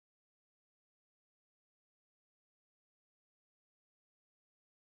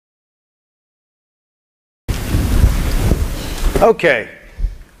Okay,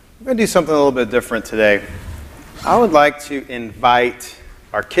 we're going to do something a little bit different today. I would like to invite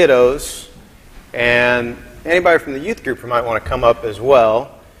our kiddos and anybody from the youth group who might want to come up as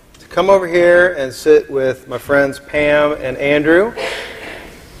well to come over here and sit with my friends Pam and Andrew.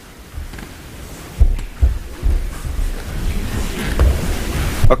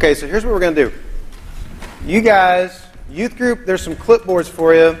 Okay, so here's what we're going to do. You guys, youth group, there's some clipboards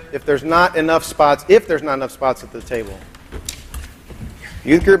for you if there's not enough spots at the table.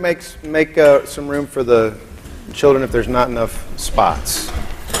 Youth group make some room for the children if there's not enough spots.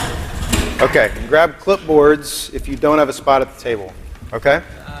 Okay, grab clipboards if you don't have a spot at the table. Okay?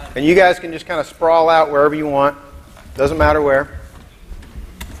 And you guys can just kind of sprawl out wherever you want. Doesn't matter where.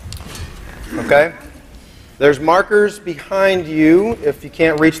 Okay? There's markers behind you if you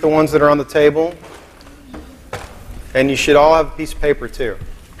can't reach the ones that are on the table. And you should all have a piece of paper too.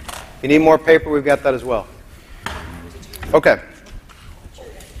 If you need more paper, we've got that as well. Okay.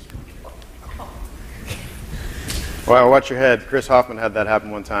 Wow, watch your head. Chris Hoffman had that happen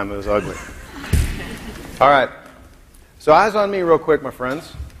one time. It was ugly. All right. So eyes on me real quick, my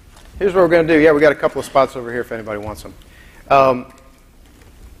friends. Here's what we're going to do. Yeah, we got a couple of spots over here if anybody wants them. I'm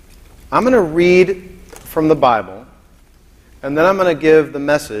going to read from the Bible, and then I'm going to give the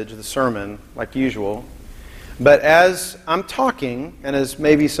message, the sermon, like usual. But as I'm talking, and as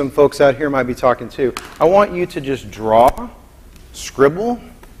maybe some folks out here might be talking too, I want you to just draw, scribble,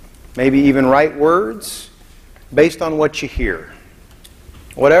 maybe even write words based on what you hear.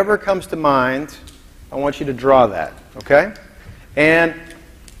 Whatever comes to mind, I want you to draw that, okay? And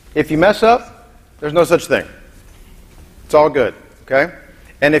if you mess up, there's no such thing. It's all good, okay?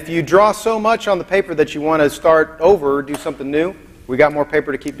 And if you draw so much on the paper that you want to start over or do something new, we got more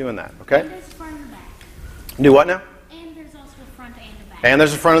paper to keep doing that, okay? And there's front and back. Do what now? And there's also a front and a back. And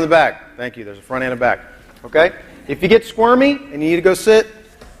there's a front and the back. Thank you. There's a front and a back. Okay? If you get squirmy and you need to go sit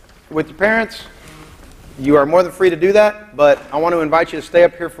with your parents, you are more than free to do that, but I want to invite you to stay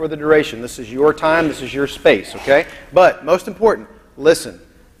up here for the duration. This is your time. This is your space, okay? But most important, listen,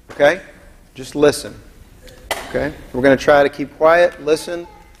 okay? Just listen, okay? We're going to try to keep quiet, listen,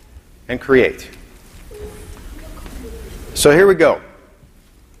 and create. So here we go.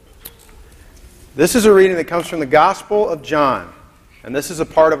 This is a reading that comes from the Gospel of John, and this is a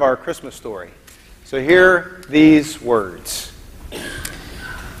part of our Christmas story. So hear these words.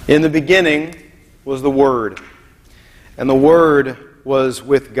 In the beginning was the Word, and the Word was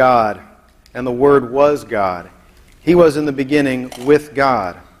with God, and the Word was God. He was in the beginning with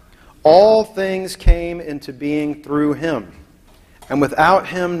God. All things came into being through Him, and without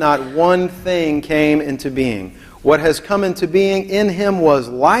Him not one thing came into being. What has come into being in Him was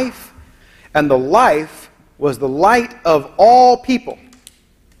life, and the life was the light of all people.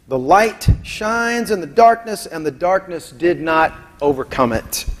 The light shines in the darkness, and the darkness did not overcome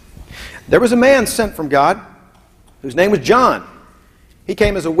it. There was a man sent from God whose name was John. He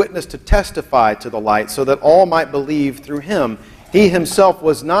came as a witness to testify to the light so that all might believe through him. He himself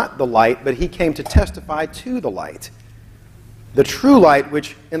was not the light, but he came to testify to the light. The true light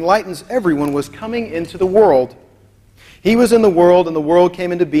which enlightens everyone was coming into the world. He was in the world, and the world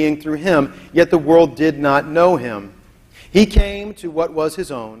came into being through him, yet the world did not know him. He came to what was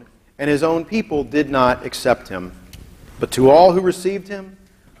his own, and his own people did not accept him. But to all who received him,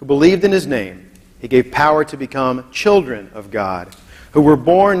 who believed in his name, he gave power to become children of God, who were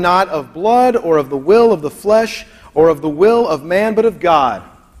born not of blood or of the will of the flesh or of the will of man, but of God.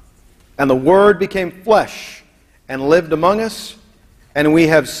 And the Word became flesh and lived among us, and we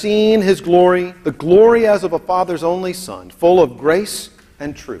have seen his glory, the glory as of a Father's only Son, full of grace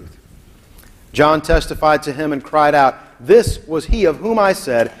and truth. John testified to him and cried out, "This was he of whom I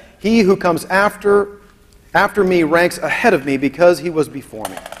said, he who comes after me ranks ahead of me because he was before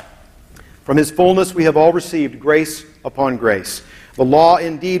me." From his fullness we have all received grace upon grace. The law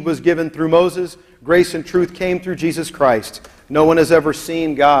indeed was given through Moses. Grace and truth came through Jesus Christ. No one has ever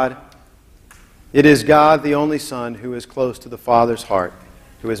seen God. It is God, the only Son, who is close to the Father's heart,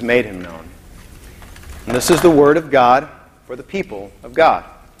 who has made him known. And this is the word of God for the people of God.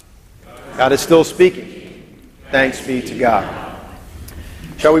 God is still speaking. Thanks be to God.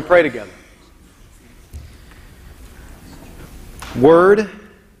 Shall we pray together? Word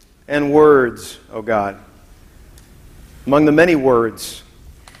and words, O God. Among the many words,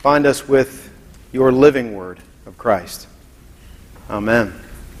 find us with your living word of Christ. Amen.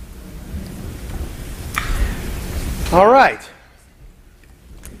 All right.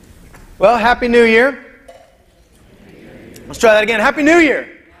 Well, Happy New Year. Let's try that again. Happy New Year.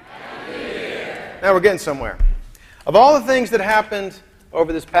 Happy New Year. Now we're getting somewhere. Of all the things that happened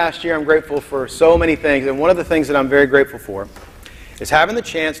over this past year, I'm grateful for so many things. And one of the things that I'm very grateful for is having the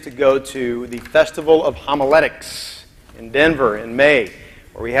chance to go to the Festival of Homiletics in Denver in May,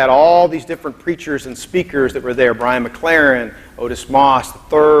 where we had all these different preachers and speakers that were there. Brian McLaren, Otis Moss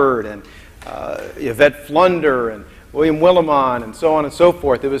III, and Yvette Flunder, and William Willimon, and so on and so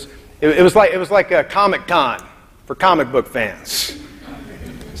forth. It was like a Comic Con for comic book fans.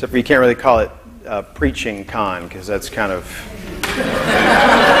 Except for you can't really call it preaching con, because that's kind of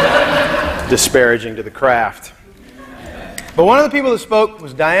disparaging to the craft. But one of the people that spoke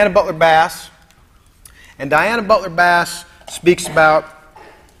was Diana Butler Bass. And Diana Butler Bass speaks about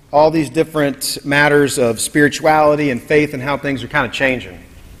all these different matters of spirituality and faith and how things are kind of changing.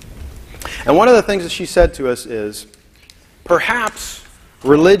 And one of the things that she said to us is, perhaps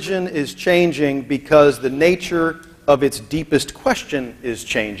religion is changing because the nature of its deepest question is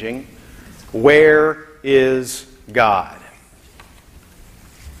changing. Where is God?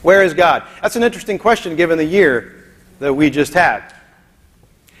 Where is God? That's an interesting question given the year that we just had.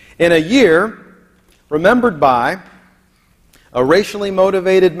 In a year remembered by a racially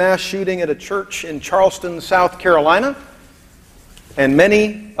motivated mass shooting at a church in Charleston, South Carolina, and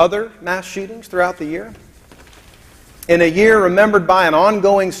many other mass shootings throughout the year. In a year remembered by an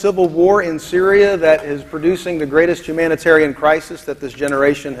ongoing civil war in Syria that is producing the greatest humanitarian crisis that this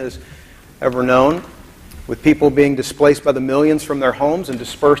generation has ever known, with people being displaced by the millions from their homes and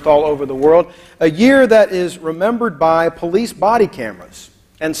dispersed all over the world. A year that is remembered by police body cameras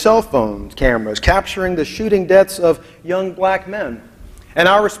and cell phone cameras capturing the shooting deaths of young black men, and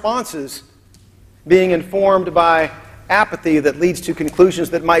our responses being informed by apathy that leads to conclusions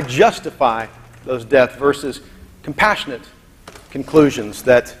that might justify those deaths versus compassionate conclusions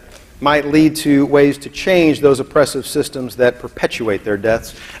that might lead to ways to change those oppressive systems that perpetuate their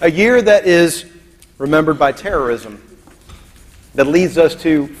deaths. A year that is remembered by terrorism, that leads us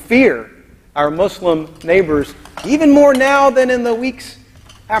to fear our Muslim neighbors even more now than in the weeks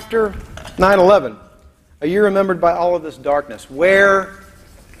after 9/11. A year remembered by all of this darkness. Where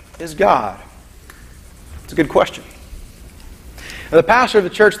is God? It's a good question. Now, the pastor of the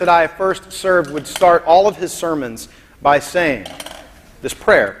church that I first served would start all of his sermons by saying this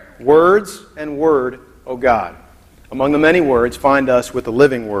prayer, "Words and word, O God. Among the many words, find us with the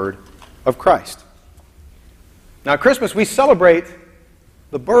living word of Christ." Now, at Christmas, we celebrate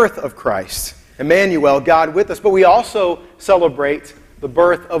the birth of Christ, Emmanuel, God with us, but we also celebrate the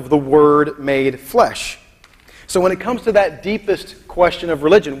birth of the Word made flesh. So when it comes to that deepest question of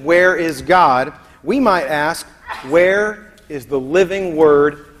religion, where is God, we might ask, where is the living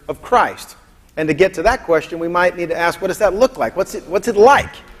Word of Christ? And to get to that question, we might need to ask, what does that look like? What's it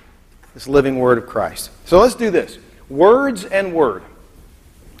like, this living Word of Christ? So let's do this. Words and word.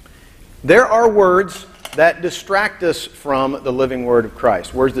 There are words that distract us from the living Word of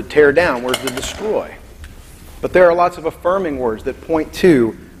Christ. Words that tear down, words that destroy. But there are lots of affirming words that point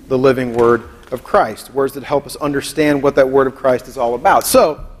to the living Word of Christ. Words that help us understand what that Word of Christ is all about.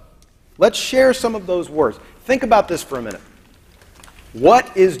 So, let's share some of those words. Think about this for a minute.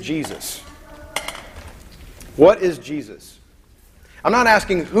 What is Jesus? What is Jesus? I'm not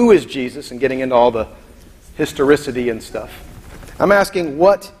asking who is Jesus and getting into all the historicity and stuff. I'm asking,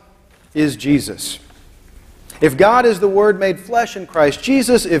 what is Jesus? If God is the Word made flesh in Christ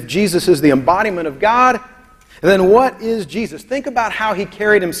Jesus, if Jesus is the embodiment of God, then what is Jesus? Think about how He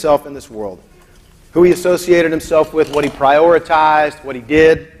carried Himself in this world, who He associated Himself with, what He prioritized, what He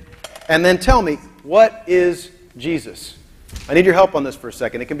did, and then tell me, what is Jesus? I need your help on this for a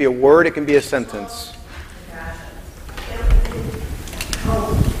second. It can be a word, it can be a sentence.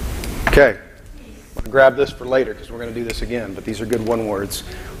 Okay, I'll grab this for later because we're going to do this again, but these are good one words.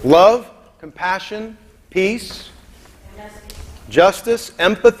 Love, compassion, peace, justice,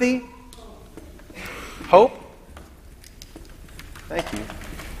 empathy, hope. Thank you.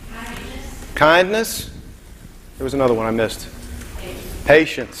 Kindness. There was another one I missed.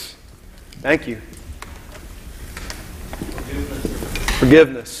 Patience. Thank you.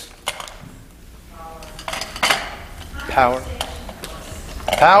 Forgiveness. Power.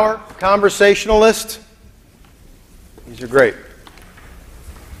 Power. Conversationalist. These are great.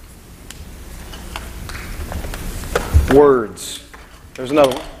 Words. There's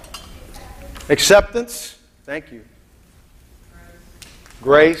another one. Acceptance. Thank you.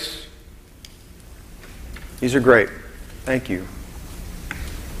 Grace. These are great. Thank you.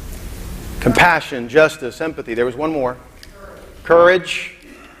 Compassion, justice, empathy. There was one more. Courage.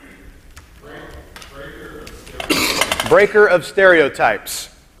 Breaker of stereotypes.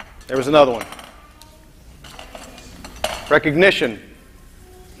 There was another one. Recognition.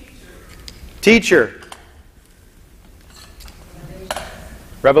 Teacher.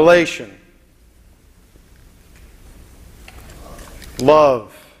 Revelation.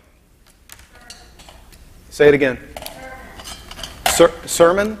 Love. Say it again.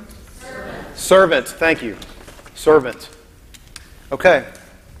 Sermon? Servant. Thank you. Servant. Okay.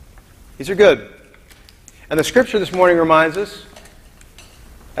 These are good. And the scripture this morning reminds us,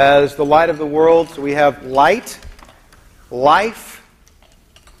 as the light of the world, so we have light, life,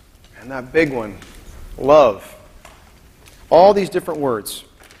 and that big one, love. All these different words.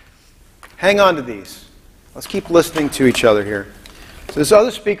 Hang on to these. Let's keep listening to each other here. So this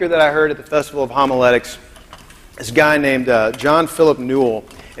other speaker that I heard at the Festival of Homiletics, this guy named John Philip Newell,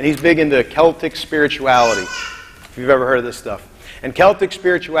 and he's big into Celtic spirituality, if you've ever heard of this stuff. And Celtic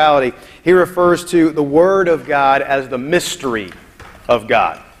spirituality, he refers to the Word of God as the mystery of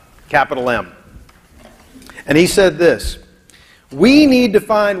God, capital M. And he said this: we need to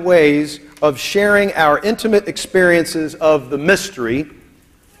find ways of sharing our intimate experiences of the mystery,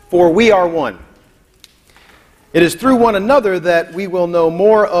 for we are one. It is through one another that we will know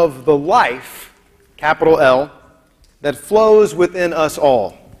more of the life, capital L, that flows within us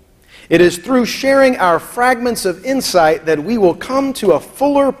all. It is through sharing our fragments of insight that we will come to a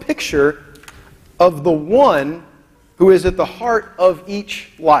fuller picture of the one who is at the heart of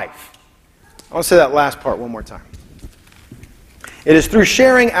each life. I want to say that last part one more time. It is through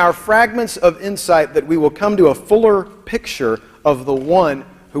sharing our fragments of insight that we will come to a fuller picture of the one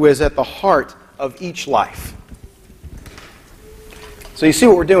who is at the heart of each life. So you see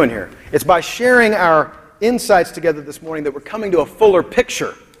what we're doing here. It's by sharing our insights together this morning that we're coming to a fuller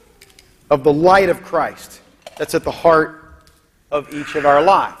picture of the light of Christ that's at the heart of each of our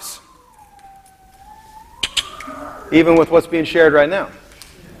lives. Even with what's being shared right now.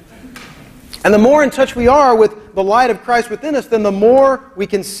 And the more in touch we are with the light of Christ within us, then the more we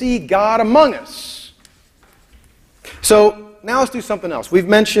can see God among us. So now let's do something else. We've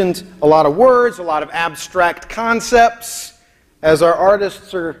mentioned a lot of words, a lot of abstract concepts as our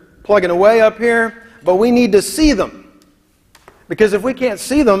artists are plugging away up here, but we need to see them. Because if we can't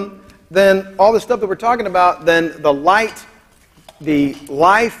see them, then all the stuff that we're talking about, then the light, the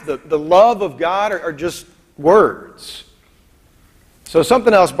life, the love of God are just words. So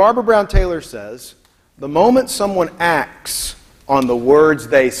something else, Barbara Brown Taylor says, the moment someone acts on the words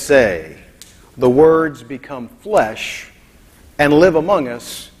they say, the words become flesh and live among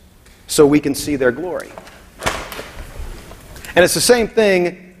us so we can see their glory. And it's the same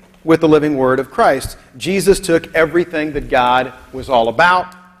thing with the living word of Christ. Jesus took everything that God was all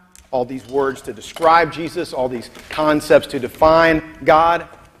about, all these words to describe Jesus, all these concepts to define God,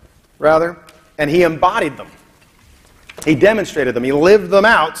 rather, and he embodied them. He demonstrated them. He lived them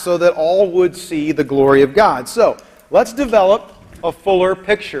out so that all would see the glory of God. So, let's develop a fuller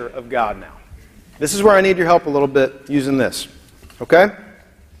picture of God now. This is where I need your help a little bit using this. Okay?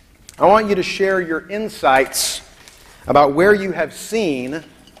 I want you to share your insights about where you have seen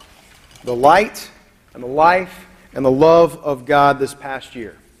the light and the life and the love of God this past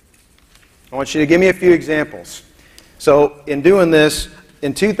year. I want you to give me a few examples. So, in doing this,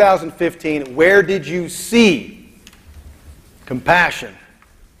 in 2015, where did you see compassion,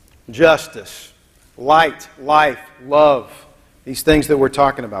 justice, light, life, love, these things that we're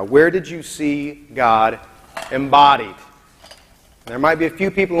talking about? Where did you see God embodied? There might be a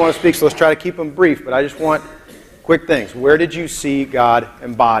few people who want to speak, so let's try to keep them brief, but I just want quick things. Where did you see God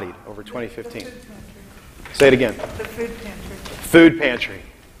embodied over 2015? Say it again. The food pantry. Food pantry.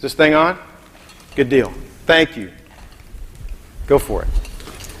 Is this thing on? Good deal. Thank you. Go for it.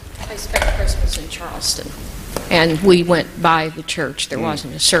 I spent Christmas in Charleston, and we went by the church. There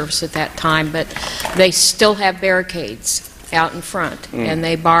wasn't a service at that time, but they still have barricades out in front, and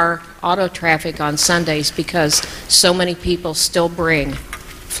they bar auto traffic on Sundays because so many people still bring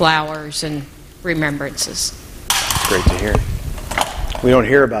flowers and remembrances. That's great to hear. We don't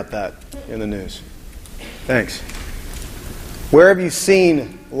hear about that in the news. Thanks. Where have you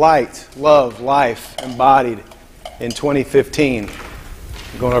seen light, love, life embodied in 2015?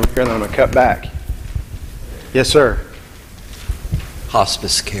 I'm going over here and I'm going to cut back. Yes, sir.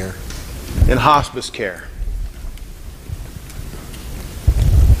 Hospice care. In hospice care.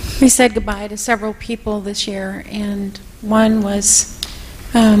 We said goodbye to several people this year, and one was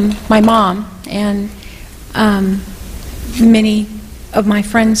my mom, and many of my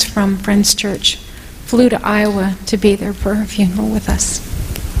friends from Friends Church flew to Iowa to be there for her funeral with us.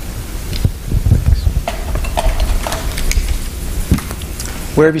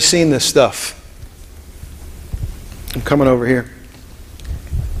 Where have you seen this stuff? I'm coming over here.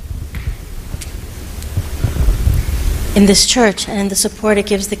 In this church and the support it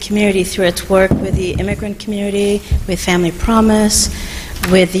gives the community through its work with the immigrant community, with Family Promise,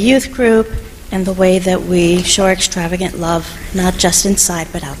 with the youth group, and the way that we show our extravagant love, not just inside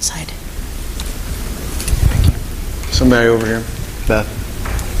but outside. Somebody over here. Beth.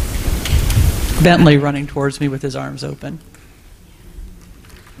 Bentley running towards me with his arms open.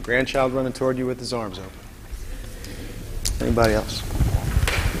 Grandchild running toward you with his arms open. Anybody else?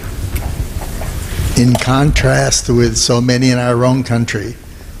 In contrast with so many in our own country,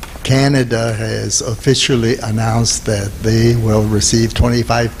 Canada has officially announced that they will receive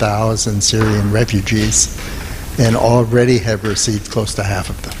 25,000 Syrian refugees and already have received close to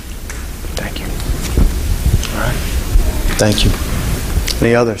half of them. Thank you. All right. Thank you.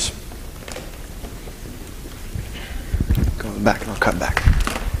 Any others? Go in the back and I'll cut back.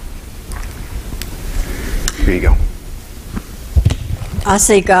 Here you go. I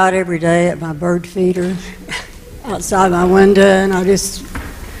see God every day at my bird feeder outside my window, and I just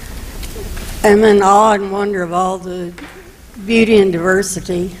am in awe and wonder of all the beauty and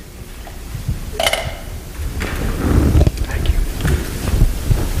diversity. Thank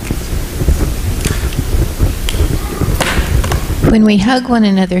you. When we hug one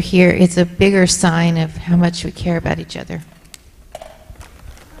another here, it's a bigger sign of how much we care about each other.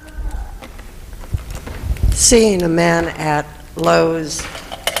 Seeing a man at Lowe's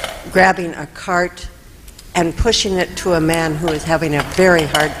grabbing a cart and pushing it to a man who was having a very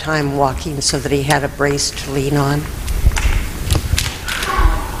hard time walking so that he had a brace to lean on.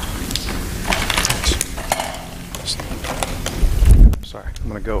 Sorry, I'm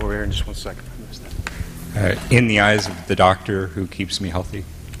going to go over here in just 1 second. I missed that. In the eyes of the doctor who keeps me healthy.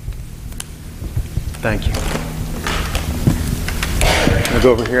 Thank you. I'll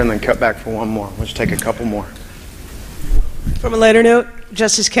go over here and then cut back for one more. We'll just take a couple more. From a later note,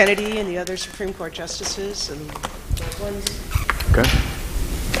 Justice Kennedy and the other Supreme Court justices and loved ones. Okay.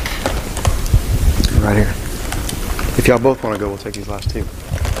 Right here. If y'all both want to go, we'll take these last two.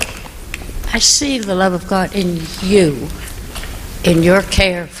 I see the love of God in you, in your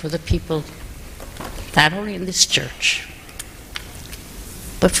care for the people, not only in this church,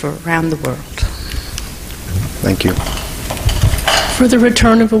 but for around the world. Thank you. For the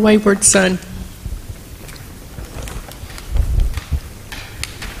return of a wayward son.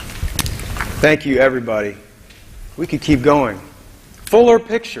 Thank you, everybody. We could keep going. Fuller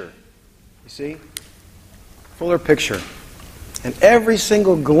picture. You see? Fuller picture. And every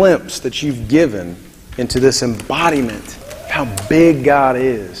single glimpse that you've given into this embodiment of how big God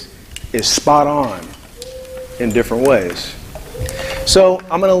is spot on in different ways. So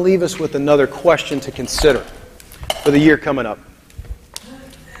I'm going to leave us with another question to consider for the year coming up.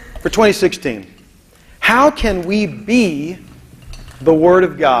 For 2016, how can we be the Word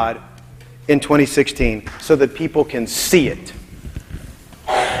of God in 2016 so that people can see it?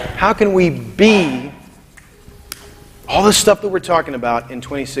 How can we be all the stuff that we're talking about in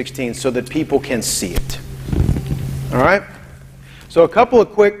 2016 so that people can see it? All right? So a couple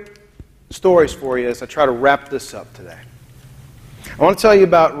of quick stories for you as I try to wrap this up today. I want to tell you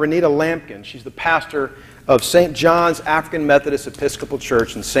about Renita Lampkin. She's the pastor of St. John's African Methodist Episcopal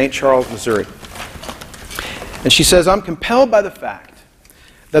Church in St. Charles, Missouri. And she says, I'm compelled by the fact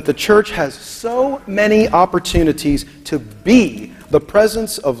that the church has so many opportunities to be the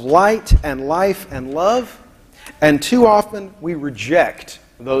presence of light and life and love, and too often we reject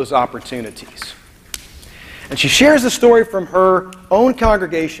those opportunities. And she shares a story from her own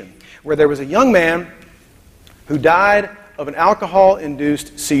congregation where there was a young man who died of an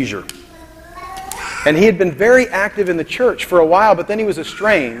alcohol-induced seizure. And he had been very active in the church for a while, but then he was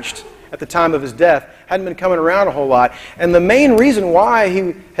estranged at the time of his death, hadn't been coming around a whole lot. And the main reason why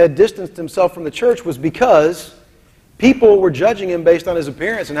he had distanced himself from the church was because people were judging him based on his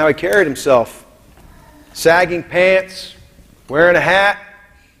appearance and how he carried himself. Sagging pants, wearing a hat,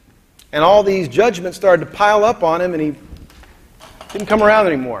 and all these judgments started to pile up on him, and he didn't come around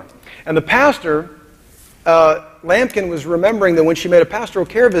anymore. And the pastor, Lampkin, was remembering that when she made a pastoral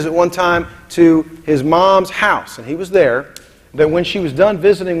care visit one time to his mom's house, and he was there, that when she was done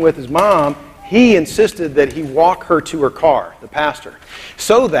visiting with his mom, he insisted that he walk her to her car, the pastor,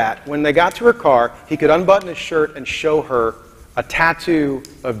 so that when they got to her car, he could unbutton his shirt and show her a tattoo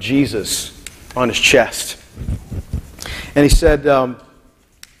of Jesus on his chest. And he said,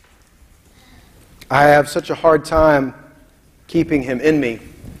 I have such a hard time keeping him in me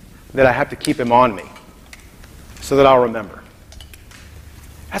that I have to keep him on me so that I'll remember.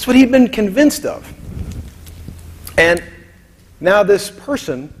 That's what he'd been convinced of. And now this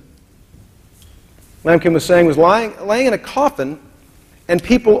person, Lampkin was saying, was laying in a coffin, and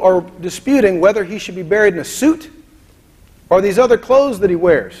people are disputing whether he should be buried in a suit or these other clothes that he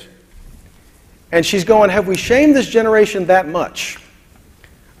wears. And she's going, have we shamed this generation that much?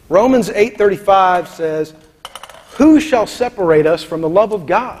 Romans 8:35 says, "Who shall separate us from the love of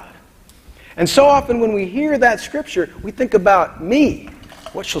God?" And so often when we hear that scripture, we think about me.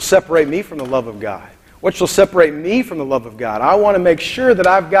 What shall separate me from the love of God? What shall separate me from the love of God? I want to make sure that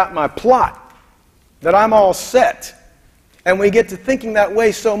I've got my plot, that I'm all set. And we get to thinking that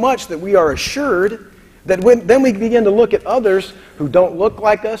way so much that we are assured that then we begin to look at others who don't look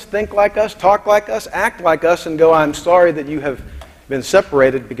like us, think like us, talk like us, act like us, and go, I'm sorry that you have been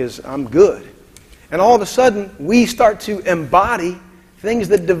separated because I'm good. And all of a sudden, we start to embody things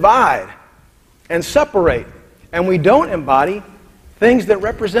that divide and separate. And we don't embody things that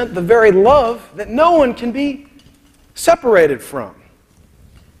represent the very love that no one can be separated from.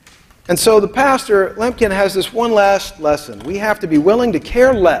 And so the pastor, Lemkin, has this one last lesson. We have to be willing to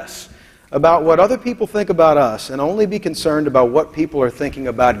care less about what other people think about us and only be concerned about what people are thinking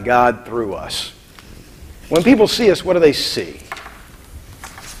about God through us. When people see us, what do they see?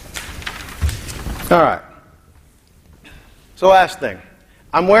 All right. So last thing.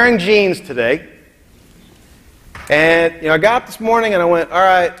 I'm wearing jeans today. And, I got up this morning and I went, all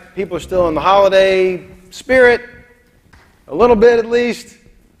right, people are still in the holiday spirit, a little bit at least.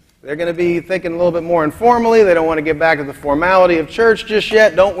 They're going to be thinking a little bit more informally. They don't want to get back to the formality of church just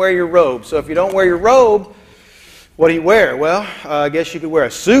yet. Don't wear your robe. So if you don't wear your robe, what do you wear? Well, I guess you could wear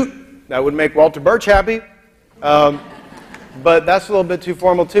a suit. That would make Walter Birch happy. But that's a little bit too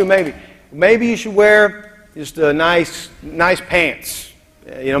formal too, maybe. Maybe you should wear just a nice pants.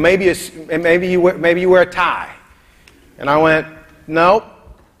 Maybe you wear a tie. And I went, nope,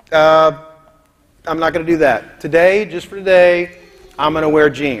 I'm not going to do that. Today, just for today, I'm going to wear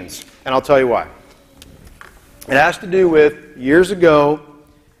jeans. And I'll tell you why. It has to do with, years ago,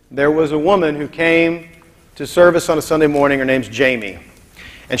 there was a woman who came to service on a Sunday morning. Her name's Jamie.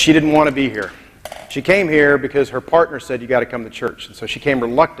 And she didn't want to be here. She came here because her partner said, you got to come to church. And so she came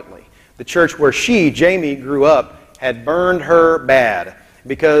reluctantly. The church where Jamie, grew up had burned her bad.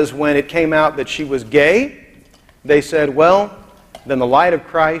 Because when it came out that she was gay, they said, well, then the light of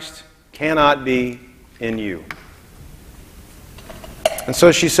Christ cannot be in you. And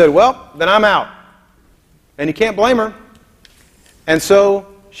so she said, well, then I'm out. And you can't blame her. And so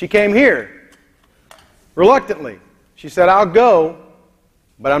she came here, reluctantly. She said, I'll go,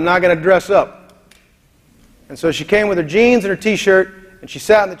 but I'm not going to dress up. And so she came with her jeans and her t-shirt, and she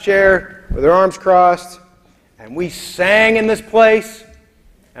sat in the chair with her arms crossed, and we sang in this place,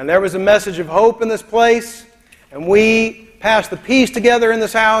 and there was a message of hope in this place, and we passed the peace together in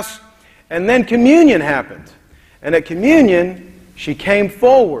this house, and then communion happened. And at communion, she came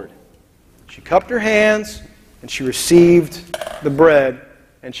forward. She cupped her hands, and she received the bread,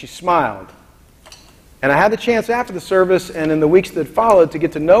 and she smiled. And I had the chance after the service and in the weeks that followed to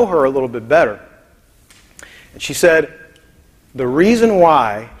get to know her a little bit better. And she said, the reason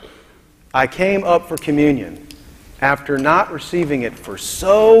why I came up for communion after not receiving it for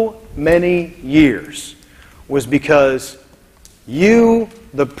so many years was because you,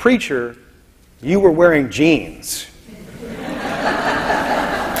 the preacher, you were wearing jeans.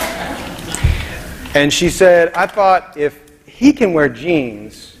 And she said, I thought if he can wear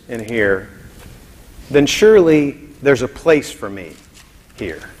jeans in here, then surely there's a place for me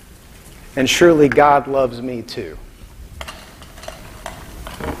here. And surely God loves me too.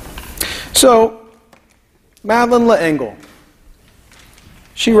 So, Madeline LaEngle,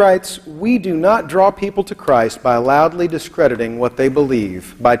 she writes, we do not draw people to Christ by loudly discrediting what they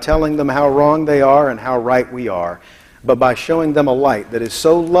believe, by telling them how wrong they are and how right we are, but by showing them a light that is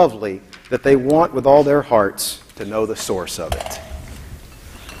so lovely that they want with all their hearts to know the source of it.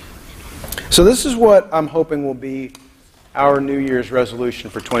 So this is what I'm hoping will be our New Year's resolution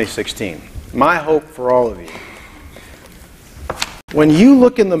for 2016. My hope for all of you. When you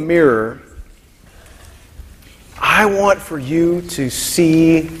look in the mirror, I want for you to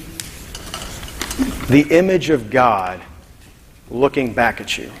see the image of God looking back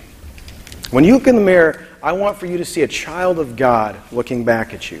at you. When you look in the mirror, I want for you to see a child of God looking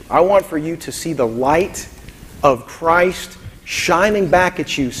back at you. I want for you to see the light of Christ shining back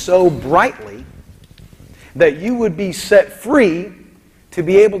at you so brightly that you would be set free to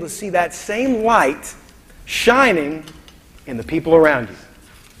be able to see that same light shining in the people around you.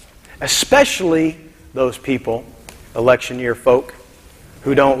 Especially those people, election year folk,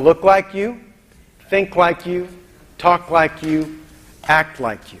 who don't look like you, think like you, talk like you, act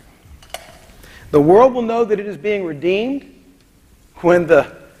like you. The world will know that it is being redeemed when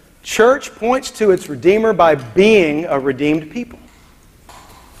the church points to its Redeemer by being a redeemed people.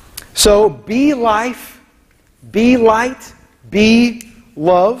 So be life, be light, be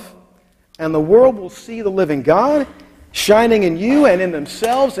love, and the world will see the living God, shining in you and in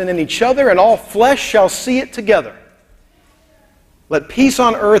themselves and in each other, and all flesh shall see it together. Let peace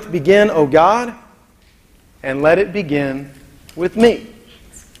on earth begin, O God, and let it begin with me.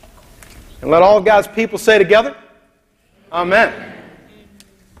 And let all God's people say together, Amen.